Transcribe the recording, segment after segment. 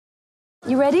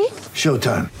You ready?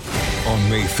 Showtime. On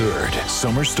May 3rd,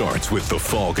 summer starts with The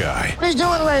Fall Guy. Let's do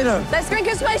it later. Let's drink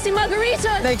a spicy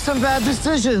margarita. Make some bad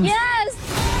decisions. Yes!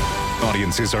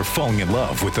 Audiences are falling in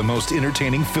love with the most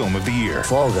entertaining film of the year.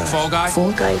 Fall Guy. Fall Guy?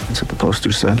 Fall guy. That's what the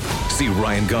poster said. See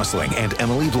Ryan Gosling and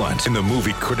Emily Blunt in the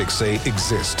movie critics say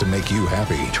exists to make you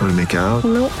happy. Trying to make it out?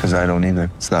 Nope. Because I don't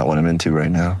either. It's not what I'm into right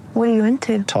now. What are you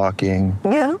into? Talking.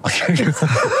 Yeah.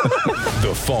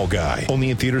 The Fall Guy.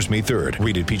 Only in theaters May 3rd.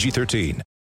 Rated PG-13.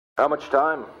 How much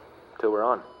time till we're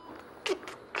on?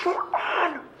 We're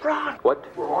on, Ron.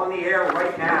 What? We're on the air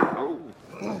right now.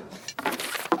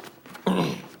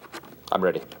 I'm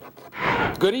ready.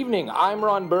 Good evening, I'm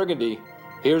Ron Burgundy.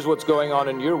 Here's what's going on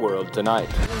in your world tonight.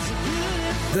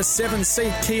 The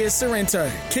 7-seat Kia Sorrento,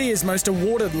 Kia's most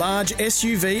awarded large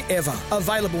SUV ever.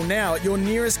 Available now at your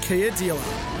nearest Kia dealer.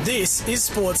 This is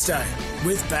Sports Day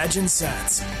with Badge and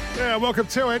Sats. Yeah, welcome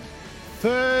to it.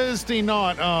 Thursday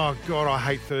night. Oh, God, I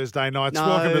hate Thursday nights.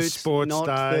 Welcome to Sports not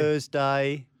Day.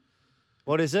 Thursday.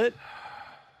 What is it?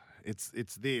 It's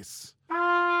this.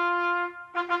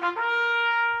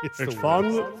 It's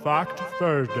Fun Fact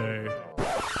Thursday.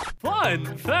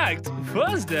 Fun Fact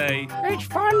Thursday? It's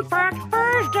Fun Fact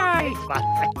Thursday.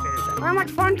 How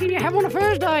much fun can you have on a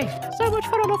Thursday? So much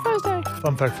fun on a Thursday.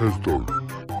 Fun Fact Thursday.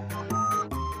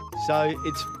 So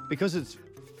it's because it's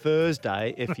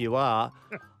Thursday, if you are,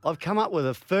 I've come up with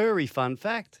a furry fun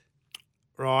fact.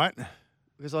 Right.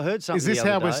 Because I heard something Is this the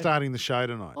other how we're day. starting the show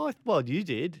tonight? Oh, well, you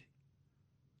did.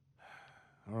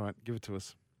 All right, give it to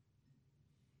us.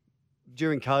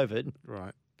 During COVID,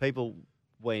 Right. people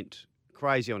went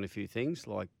crazy on a few things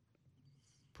like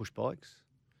push bikes.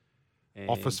 And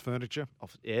Office furniture.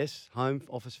 Yes, home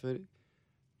office furniture.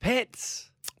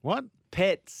 Pets. What?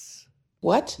 Pets.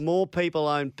 What? More people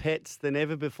own pets than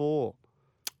ever before.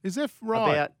 Is that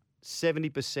right? About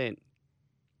 70%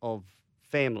 of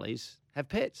families have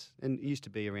pets, and it used to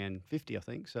be around 50, I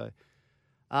think. So,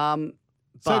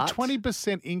 So but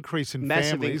 20% increase in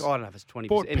massive. families. I don't know if it's 20%.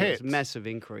 bought Anyway, it's a pets. massive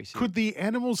increase. Could the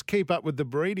animals keep up with the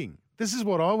breeding? This is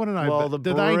what I want to know. well, the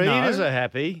Do they breeders know? are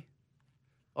happy.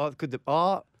 Oh, could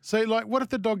the So, like, what if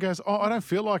the dog goes, I don't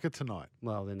feel like it tonight?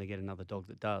 well, then they get another dog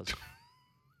that does,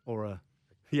 or a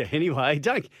Anyway,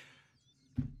 don't.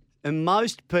 And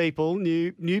most people,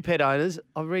 new pet owners,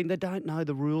 I read they don't know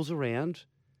the rules around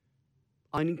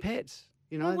owning pets.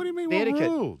 You know, Well, what do you mean, the what etiquette.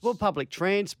 rules? Well, public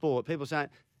transport. People saying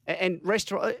and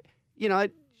restaurant. You know,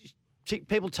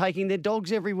 people taking their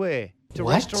dogs everywhere to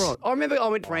restaurants. I remember I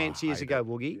went to France years ago,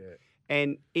 Woogie,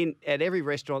 and at every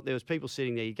restaurant there was people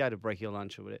sitting there. You go to break your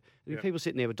lunch or whatever, and people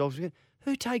sitting there with dogs.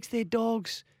 Who takes their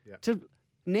dogs to?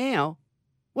 Now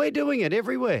we're doing it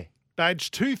everywhere.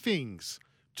 Badge, two things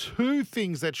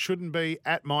that shouldn't be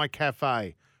at my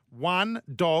cafe. 1,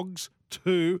 dogs.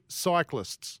 2,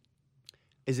 cyclists.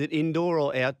 Is it indoor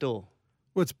or outdoor?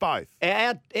 Well, it's both.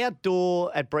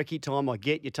 Outdoor at brekkie time, I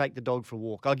get you take the dog for a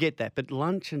walk. I get that. But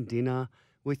lunch and dinner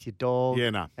with your dog. Yeah,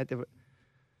 no.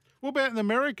 What about in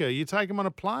America? You take them on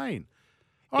a plane.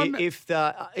 Isn't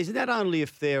that only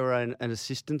if they're an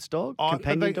assistance dog,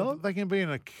 companion dog? They can be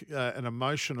an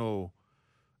emotional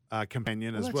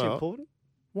companion as well. That's important.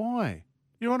 Why?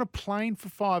 You're on a plane for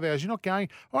 5 hours. You're not going.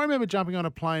 I remember jumping on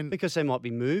a plane. Because they might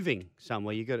be moving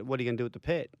somewhere. What are you going to do with the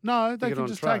pet? No, they Get can on a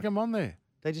just truck. take them on there.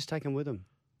 They just take them with them.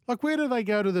 Like, where do they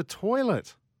go to the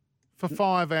toilet for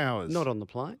 5 hours? Not on the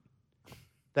plane.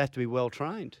 They have to be well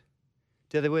trained.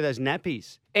 Do they wear those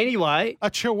nappies? Anyway,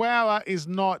 a Chihuahua is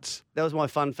not. That was my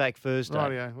fun fact Thursday.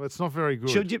 Rightio. Well, it's not very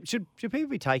good. Should people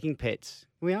be taking pets?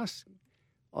 Can we ask?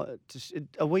 Are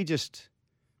we just?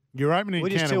 You're opening a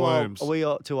can of worms. Are we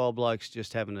two old blokes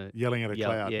just having a yelling at a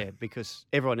cloud? Yeah, because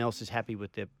everyone else is happy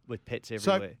with pets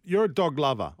everywhere. So you're a dog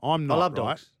lover. I'm not. I love right?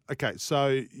 dogs. Okay,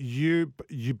 so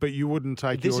but you wouldn't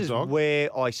take this your is dog.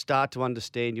 where I start to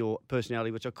understand your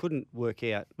personality, which I couldn't work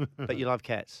out. But you love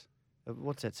cats.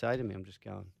 What's that say to me? I'm just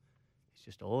going. It's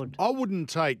just odd. I wouldn't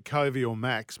take Covey or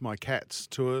Max, my cats,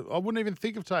 I wouldn't even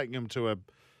think of taking them to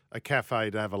a cafe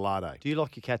to have a latte. Do you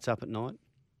lock your cats up at night?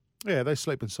 Yeah, they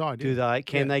sleep inside. Do they?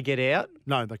 Can they get out?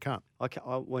 No, they can't. I got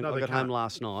home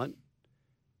last night,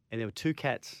 and there were 2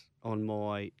 cats on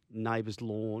my neighbour's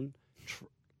lawn,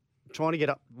 trying to get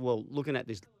up. Well, looking at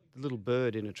this little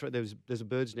bird in a tree. There's a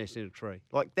bird's nest in a tree.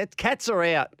 Like that, cats are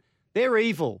out. They're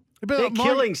evil. They're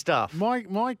killing stuff. My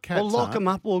cats. Well, lock them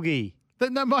up, Woogie.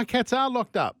 No, my cats are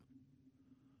locked up.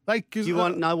 Do you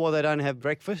want to know why they don't have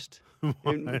breakfast?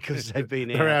 Because they've been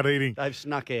out. They're out eating. They've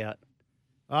snuck out.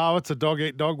 Oh, it's a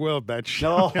dog-eat-dog world, Batch.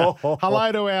 No.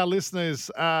 Hello to our listeners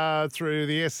through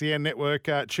the SEN network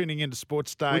tuning into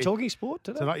Sports Day. We're talking sport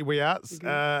today? Tonight we are.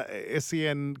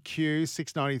 SENQ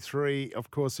 693,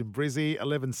 of course, in Brizzy,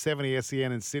 1170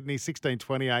 SEN in Sydney,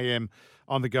 1620 AM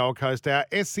on the Gold Coast. Our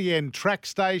SEN track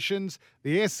stations,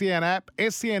 the SEN app,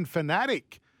 SEN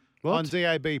Fanatic on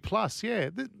DAB+. Yeah,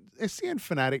 the SEN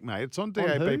Fanatic, mate. It's on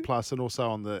DAB+ and also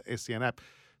on the SEN app.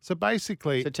 So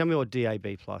basically... So tell me what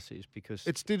DAB Plus is, because...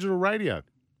 It's digital radio.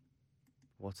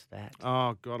 What's that?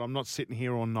 Oh, God, I'm not sitting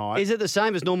here all night. Is it the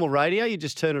same as normal radio? You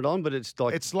just turn it on, but it's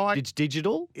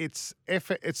digital? It's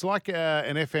like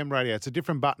an FM radio. It's a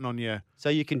different button on your So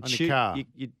you can your car.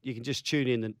 You can just tune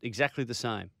in exactly the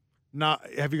same. No,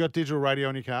 have you got digital radio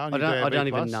on your car? On I your don't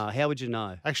DAB+? even know. How would you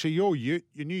know? Actually, your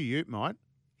new Ute might.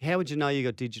 How would you know you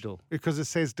got digital? Because it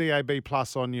says DAB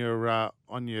Plus on your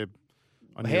radio.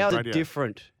 How's it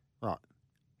different? Right.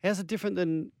 How's it different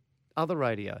than other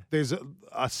radio? There's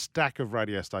a stack of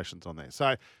radio stations on there.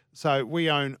 So we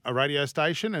own a radio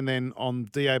station, and then on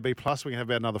DAB Plus we can have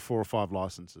about another 4 or 5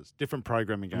 licenses, different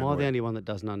programming going. Am I the only one that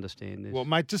doesn't understand this? Well,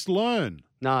 mate, just learn.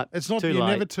 No, it's not. too You're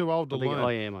late. never too old to I think learn.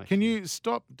 I am. Actually. Can you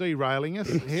stop derailing us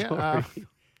here? Sorry.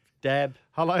 Dab.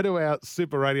 Hello to our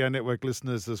Super Radio Network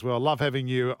listeners as well. Love having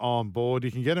you on board. You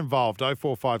can get involved.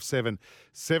 0457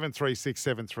 736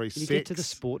 736. Can you get to the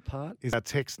sport part? Is our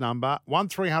text number.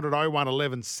 1300 01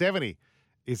 1170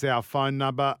 is our phone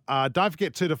number. Don't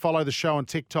forget to follow the show on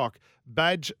TikTok,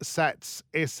 Badge Sats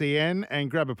SEN, and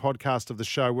grab a podcast of the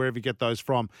show wherever you get those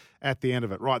from at the end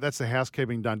of it. Right, that's the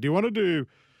housekeeping done. Do you want to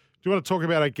talk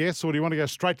about our guests, or do you want to go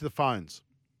straight to the phones?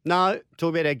 No,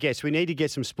 talk about our guests. We need to get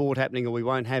some sport happening, or we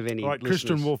won't have any. All right, listeners.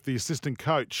 Christian Wolf, the assistant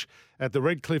coach at the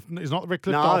Redcliffe, is not the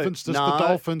Redcliffe Dolphins, just the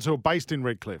Dolphins who are based in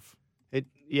Redcliffe.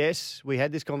 Yes, we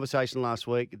had this conversation last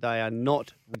week. They are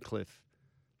not Redcliffe.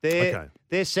 Their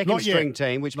second string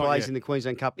team, which plays in the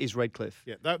Queensland Cup, is Redcliffe.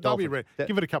 Yeah, they'll be ready.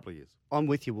 Give it a couple of years. I'm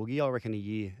with you, Woogie. I reckon a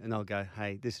year, and they'll go,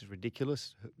 hey, this is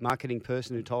ridiculous. Marketing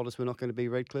person who told us we're not going to be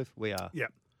Redcliffe, we are. Yeah.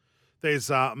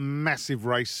 There's a massive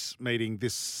race meeting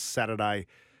this Saturday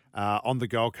on the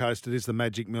Gold Coast. It is the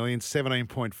Magic Million,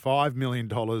 $17.5 million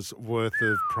worth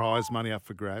of prize money up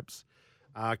for grabs.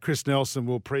 Chris Nelson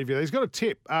will preview. He's got a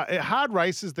tip. Hard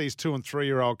races, these 2- and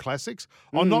 3-year-old classics.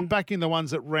 I'm not backing the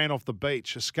ones that ran off the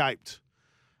beach, escaped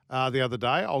the other day.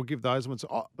 I'll give those ones.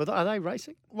 But are they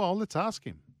racing? Well, let's ask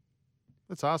him.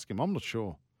 I'm not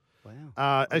sure.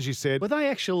 Wow. As you said. Were they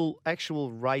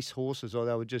actual race horses, or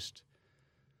they were just...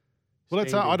 Well,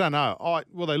 I don't know.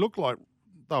 They look like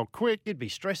they were quick. You'd be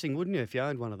stressing, wouldn't you, if you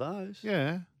owned one of those?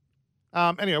 Yeah.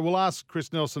 Anyway, we'll ask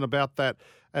Chris Nelson about that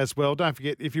as well. Don't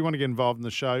forget, if you want to get involved in the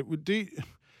show, do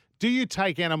you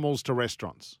take animals to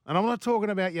restaurants? And I'm not talking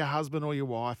about your husband or your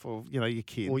wife or your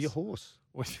kids. Or your horse.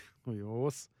 Or your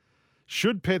horse.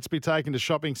 Should pets be taken to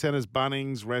shopping centres,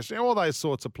 Bunnings, restaurants, all those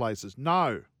sorts of places?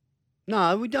 No.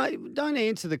 No, we don't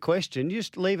answer the question.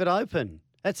 Just leave it open.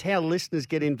 That's how listeners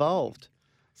get involved.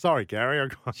 Sorry, Gary, I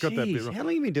got that bit wrong. How long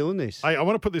have you been doing this? Hey, I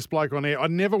want to put this bloke on air. I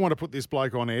never want to put this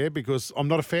bloke on air because I'm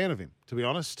not a fan of him, to be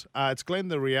honest. It's Glenn,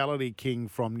 the reality king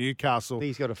from Newcastle.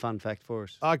 He's got a fun fact for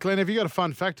us. Glenn, have you got a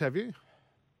fun fact, have you?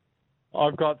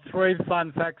 I've got 3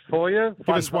 fun facts for you.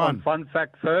 Give us one. Fun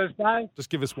Fact Thursday. Just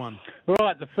give us one.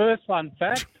 Right, the first fun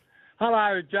fact.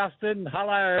 Hello, Justin.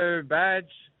 Hello,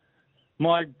 Badge.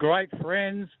 My great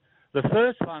friends. The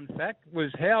first fun fact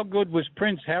was how good was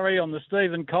Prince Harry on the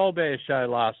Stephen Colbert show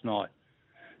last night?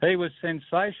 He was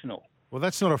sensational. Well,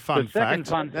 that's not a fun fact.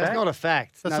 That's not a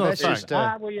fact. That's not a fact.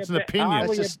 It's an opinion.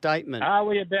 That's a statement. Are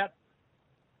we about...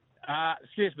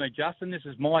 excuse me, Justin. This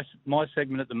is my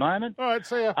segment at the moment. All right,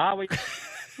 see ya. Are we...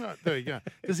 Right, there you go.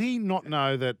 Does he not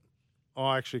know that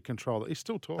I actually control it? He's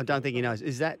still talking. I don't think he knows.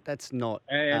 That's not...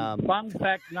 And fun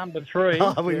fact number 3...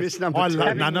 Oh, we missed number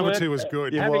 2. Number 2 was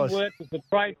good.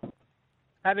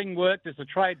 Having worked as a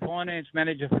trade finance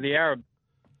manager for the Arab...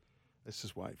 Let's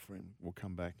just wait for him. We'll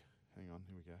come back. Hang on.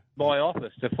 Here we go. ...by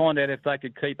office to find out if they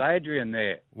could keep Adrian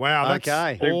there. Wow,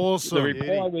 that's awesome.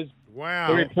 The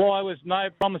reply was no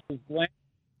promises, Glenn.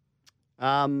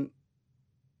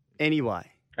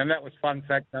 Anyway. And that was fun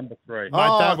fact number 3. Mate,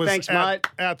 that was thanks, mate.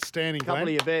 Outstanding, Glenn. Couple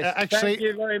of your best. Actually, thank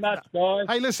you very much, guys.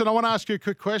 Hey, listen, I want to ask you a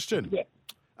quick question. Yeah.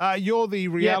 You're the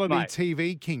reality mate.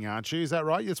 TV king, aren't you? Is that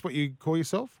right? That's what you call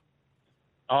yourself?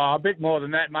 Oh, a bit more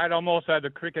than that, mate. I'm also the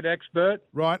cricket expert.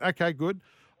 Right. Okay, good.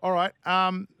 All right.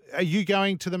 Are you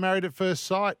going to the Married at First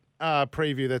Sight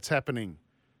preview that's happening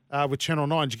with Channel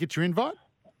 9? Did you get your invite?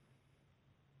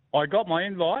 I got my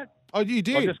invite. Oh, you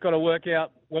did? I've just got to work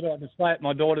out whether I can stay at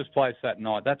my daughter's place that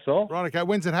night. That's all. Right, okay.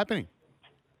 When's it happening?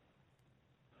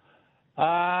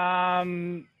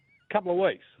 Couple of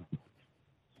weeks.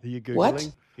 Are you Googling?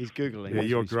 What? He's Googling. Yeah, as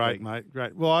you're we great, speak. mate.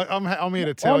 Great. Well, I'm here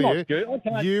to tell I'm not you, good. I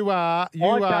can't- you are I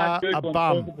can't a Google and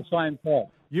bum. talk at the same time.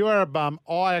 You are a bum.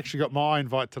 I actually got my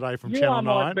invite today from You Channel are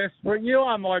my 9. best friend. You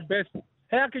are my best.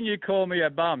 How can you call me a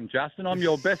bum, Justin? I'm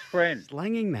your best friend.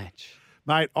 Slanging match.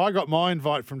 Mate, I got my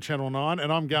invite from Channel 9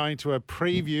 and I'm going to a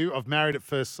preview of Married at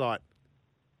First Sight.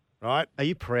 Right? Are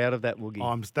you proud of that,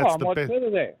 Woogie? That's I the might best. better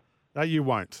there. No, you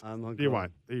won't. Oh, my You God.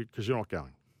 won't because you're not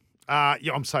going.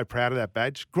 Yeah, I'm so proud of that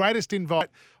badge. Greatest invite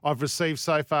I've received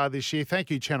so far this year. Thank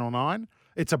you, Channel 9.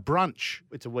 It's a brunch.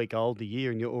 It's a week old, the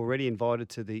year, and you're already invited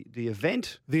to the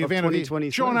event The of event of the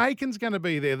 2023. John Aiken's going to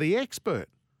be there, the expert.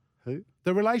 Who?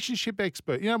 The relationship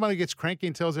expert. You know when he gets cranky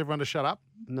and tells everyone to shut up?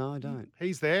 No, I don't.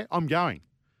 He's there. I'm going.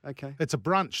 Okay. It's a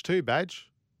brunch too,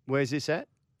 Badge. Where's this at?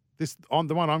 The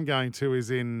one I'm going to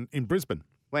is in Brisbane.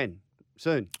 When?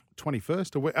 Soon.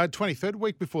 23rd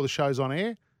week before the show's on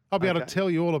air. I'll be able to Okay. tell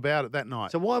you all about it that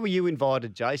night. So why were you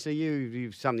invited, Jason? Are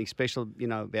you something special,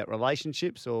 about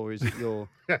relationships, or is it your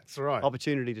That's right.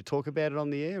 opportunity to talk about it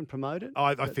on the air and promote it?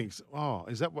 I think so. Oh,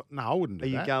 is that what? No, I wouldn't do Are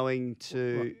you that. going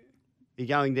to? Are you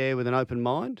going there with an open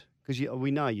mind? Because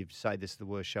we know you say this is the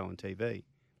worst show on TV.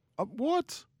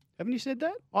 What? Haven't you said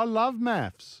that? I love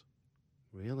maths.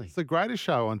 Really? It's the greatest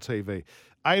show on TV.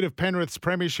 8 of Penrith's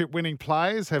premiership winning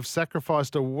players have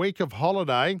sacrificed a week of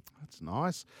holiday. That's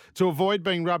nice. To avoid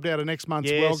being rubbed out of next month's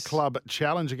Yes. World Club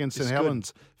Challenge against This St is good.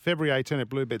 Helens, February 18 at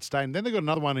Bluebet Stadium. Then they've got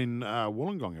another one in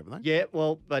Wollongong, haven't they? Yeah,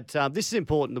 well, but this is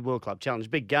important. The World Club Challenge,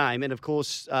 big game, and of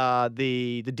course,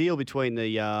 the deal between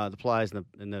the players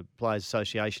and the Players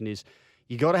Association is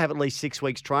you got to have at least 6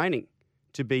 weeks training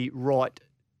to be right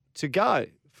to go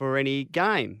for any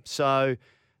game. So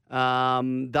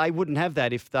they wouldn't have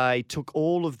that if they took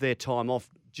all of their time off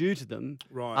due to them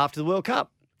after the World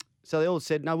Cup. So they all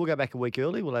said, no, we'll go back a week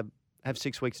early. We'll have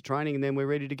 6 weeks of training, and then we're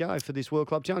ready to go for this World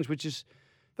Club Challenge, which is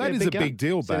That is a big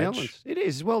deal, St. Badge. Helens. It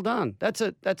is. Well done. That's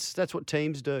what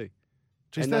teams do.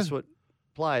 Geez, And that's what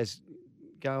players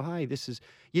go, hey, this is...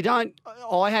 You don't...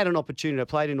 I had an opportunity. I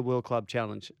played in the World Club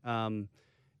Challenge in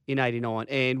 89,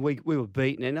 and we were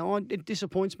beaten. And it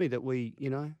disappoints me that we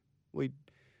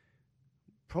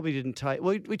probably didn't take...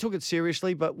 We took it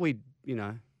seriously, but we'd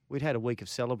had a week of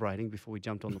celebrating before we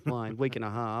jumped on the plane. Week and a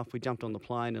half, we jumped on the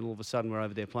plane, and all of a sudden we're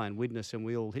over there playing Widnes, and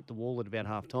we all hit the wall at about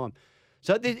half time.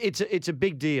 So it's a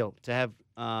big deal to have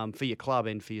for your club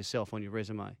and for yourself on your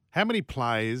resume. How many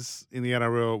players in the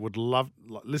NRL would love,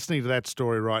 listening to that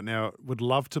story right now, would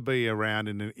love to be around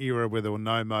in an era where there were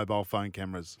no mobile phone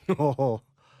cameras? Oh,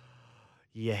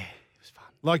 yeah, it was fun.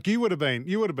 Like you would have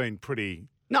been pretty...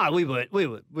 No, we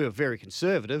were very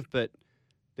conservative, but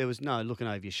there was no looking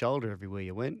over your shoulder everywhere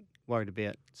you went, worried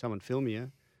about someone filming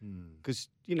you. Because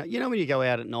you know when you go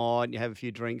out at night and you have a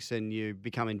few drinks and you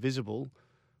become invisible,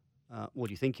 what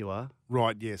do you think you are?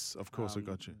 Right, yes, of course I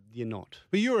got you. You're not.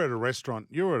 But you were at a restaurant,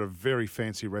 you were at a very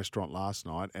fancy restaurant last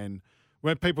night, and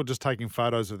weren't people just taking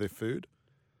photos of their food?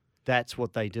 That's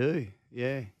what they do,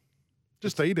 yeah.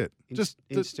 Just eat it. Just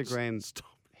Instagram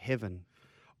heaven.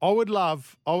 All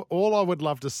I would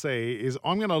love to see is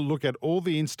I'm going to look at all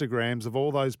the Instagrams of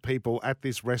all those people at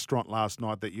this restaurant last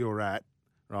night that you were at,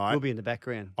 right? We'll be in the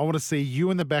background. I want to see you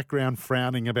in the background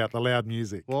frowning about the loud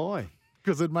music. Why?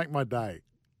 Because it'd make my day.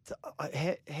 So,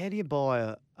 how do you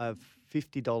buy a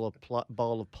 $50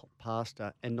 bowl of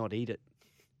pasta and not eat it?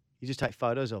 You just take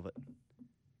photos of it.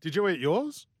 Did you eat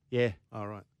yours? Yeah. All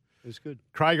right. It was good.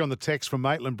 Craig on the text from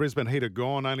Maitland, Brisbane, heat are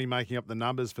gone, only making up the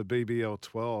numbers for BBL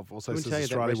 12. Also Let me says tell you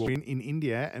that Australia will win in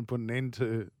India and put an end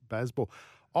to Bazball.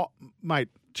 Oh, mate,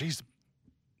 geez,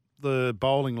 the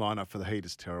bowling lineup for the Heat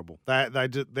is terrible.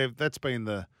 That's been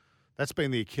the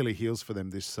Achilles heels for them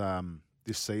this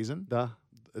season.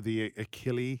 The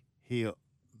Achilles heel.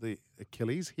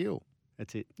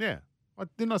 That's it. Yeah.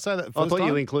 Didn't I say that? I thought time?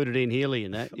 you included Ian Healy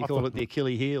in that. You I called thought- it the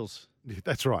Achilles heels.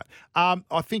 That's right.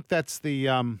 I think that's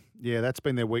that's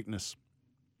been their weakness.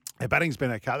 Their batting's been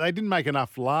okay. They didn't make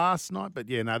enough last night, but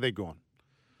they're gone.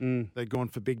 They're gone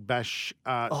for Big Bash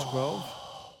 12.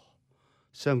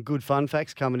 Some good fun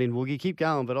facts coming in, Woogie. Keep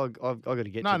going, but I've got to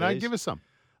get to No, these. give us some.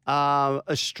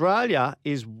 Australia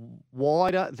is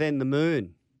wider than the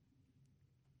moon.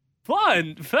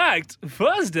 Fun fact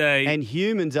Thursday. And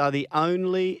humans are the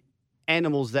only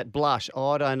animals that blush.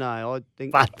 Oh, I don't know. I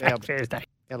think Fun fact Thursday.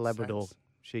 Our Labrador,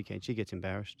 she gets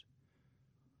embarrassed.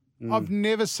 I've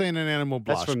never seen an animal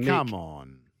That's blush. from Come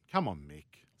Mick. on, Mick.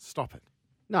 Stop it.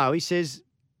 No, he says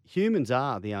humans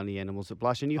are the only animals that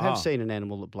blush, and you have seen an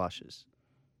animal that blushes.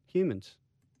 Humans.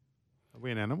 Are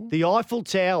we an animal? The Eiffel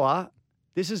Tower,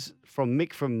 this is from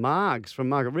Mick from Margs, from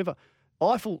Margaret River.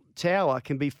 Eiffel Tower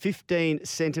can be 15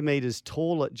 centimetres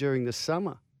taller during the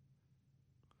summer.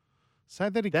 Say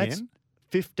that again. That's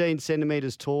 15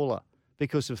 centimetres taller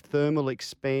because of thermal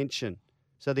expansion.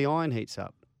 So the iron heats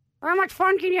up. How much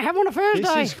fun can you have on a Thursday?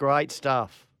 This is great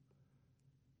stuff.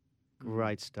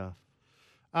 Great stuff.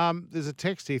 There's a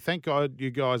text here. Thank God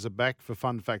you guys are back for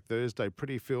Fun Fact Thursday.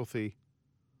 Pretty filthy.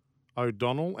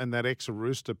 O'Donnell and that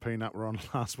ex-Rooster peanut were on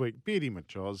last week. Beat him at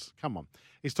Jaws. Come on.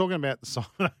 He's talking about Simon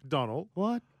O'Donnell.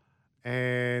 What?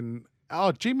 And,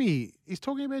 Jimmy. He's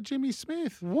talking about Jimmy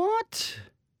Smith. What?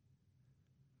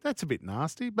 That's a bit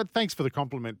nasty, but thanks for the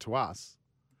compliment to us.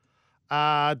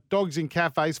 Dogs in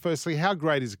cafes. Firstly, how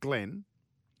great is Glenn?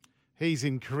 He's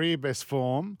in career best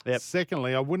form. Yep.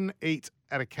 Secondly, I wouldn't eat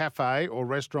at a cafe or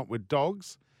restaurant with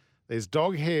dogs. There's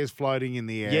dog hairs floating in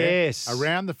the air. Yes.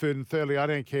 Around the food. And thirdly, I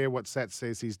don't care what Sat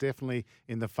says. He's definitely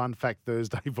in the Fun Fact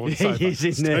Thursday voiceover. He's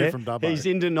in Steve there. from Dubbo. He's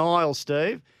in denial,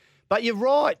 Steve. But you're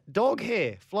right. Dog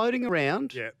hair floating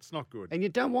around. Yeah, it's not good. And you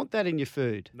don't want that in your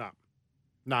food.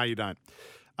 No, you don't.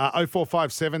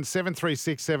 0457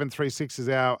 736 736 is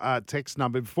our text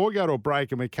number. Before we go to a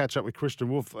break and we catch up with Christian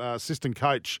Wolf, assistant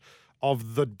coach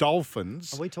of the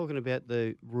Dolphins. Are we talking about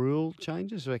the rule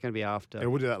changes or are they going to be after? Yeah,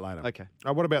 we'll do that later. Okay.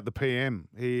 What about the PM?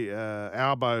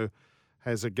 Albo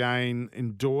has again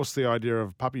endorsed the idea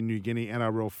of Papua New Guinea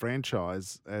NRL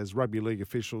franchise as rugby league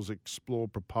officials explore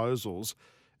proposals,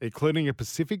 including a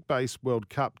Pacific-based World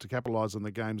Cup to capitalise on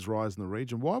the game's rise in the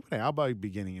region. Why would Albo be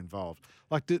getting involved?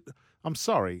 I'm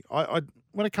sorry. I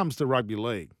when it comes to rugby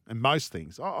league and most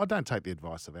things, I don't take the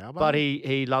advice of Albo. But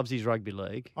he loves his rugby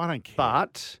league. I don't care.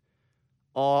 But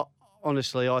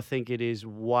honestly, I think it is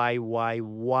way, way,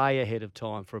 way ahead of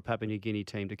time for a Papua New Guinea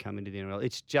team to come into the NRL.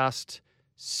 It's just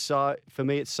so, for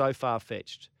me, it's so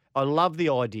far-fetched. I love the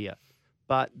idea,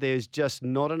 but there's just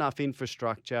not enough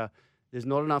infrastructure. There's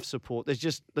not enough support. There's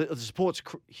just, the support's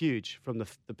huge from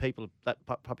the people that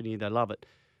Papua New Guinea, they love it.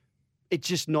 It's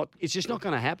just not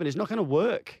going to happen. It's not going to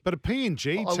work. But a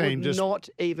PNG I team would not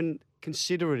even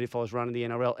consider it if I was running the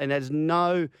NRL. And there's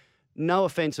no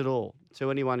offence at all to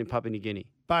anyone in Papua New Guinea.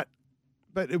 But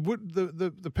it would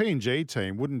the PNG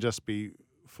team wouldn't just be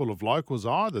full of locals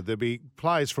either. There'd be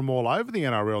players from all over the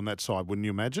NRL on that side, wouldn't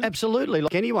you imagine? Absolutely.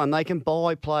 Like anyone, they can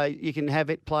buy play. You can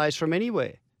have players from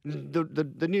anywhere.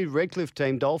 The new Redcliffe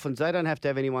team, Dolphins, they don't have to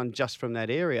have anyone just from that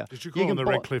area. Did you call them the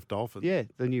Redcliffe Dolphins? Yeah,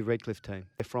 the new Redcliffe team.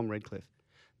 They're from Redcliffe.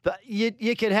 But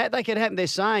they could have. They're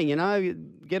saying,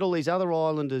 get all these other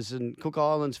islanders and Cook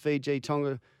Islands, Fiji,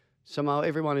 Tonga, Samoa,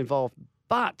 everyone involved.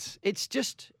 But it's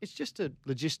just a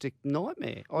logistic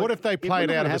nightmare. What if they played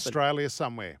out of Australia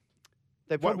somewhere?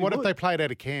 What if they played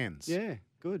out of Cairns? Yeah,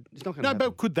 good. It's not going to happen.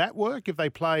 But could that work if they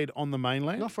played on the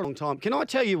mainland? Not for a long time. Can I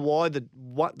tell you why?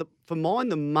 For mine,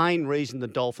 the main reason the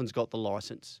Dolphins got the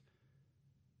licence.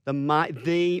 The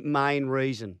main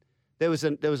reason. There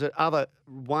was other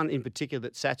one in particular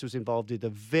that Sats was involved in. A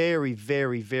very,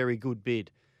 very, very good bid.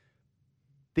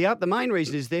 The main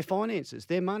reason is their finances,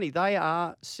 their money. They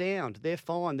are sound. They're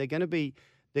fine. They're going to be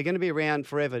around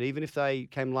forever. Even if they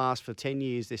came last for 10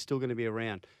 years, they're still going to be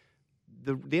around.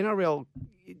 The NRL,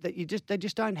 they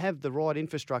just don't have the right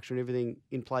infrastructure and everything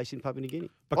in place in Papua New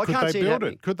Guinea. But I could can't they see build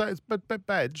it? Could they? But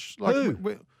Badge,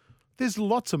 Who? There's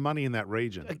lots of money in that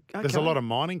region. Okay. There's a lot of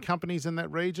mining companies in that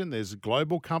region. There's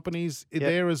global companies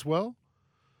there as well.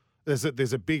 There's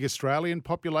a big Australian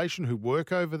population who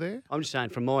work over there. I'm just saying,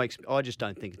 from my experience, I just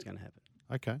don't think it's going to happen.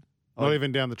 Okay. Not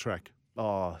even down the track.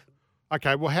 Oh.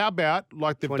 Okay, well, how about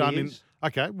like they've 20 done years?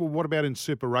 what about in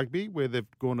Super Rugby where they've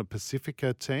gone a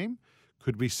Pacifica team?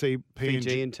 Could we see PNG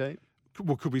Fijian team?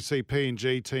 Well, could we see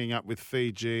PNG teaming up with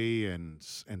Fiji and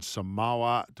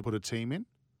Samoa to put a team in?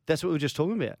 That's what we were just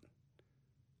talking about.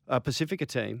 A Pacifica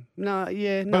team? No,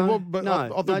 yeah, no. no. I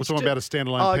thought we were talking about a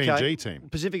standalone PNG team.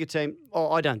 Pacifica team?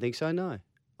 Oh, I don't think so, no.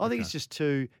 I think it's just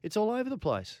it's all over the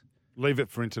place. Leave it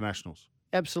for internationals.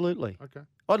 Absolutely. Okay.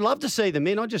 I'd love to see them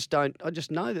in. I just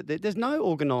know that there's no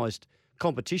organised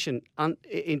competition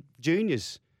in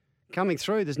juniors coming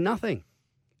through. There's nothing.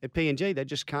 At PNG, they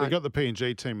just can't. They got the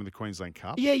PNG team in the Queensland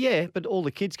Cup. Yeah, but all the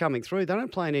kids coming through, they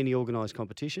don't play in any organised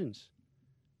competitions.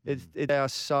 They are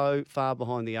so far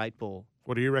behind the 8 ball.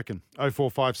 What do you reckon?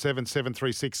 0457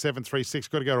 736 736.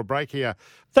 Got to go to a break here.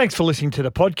 Thanks for listening to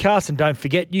the podcast. And don't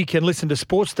forget, you can listen to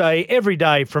Sports Day every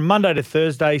day from Monday to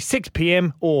Thursday, 6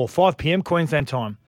 p.m. or 5 p.m. Queensland time.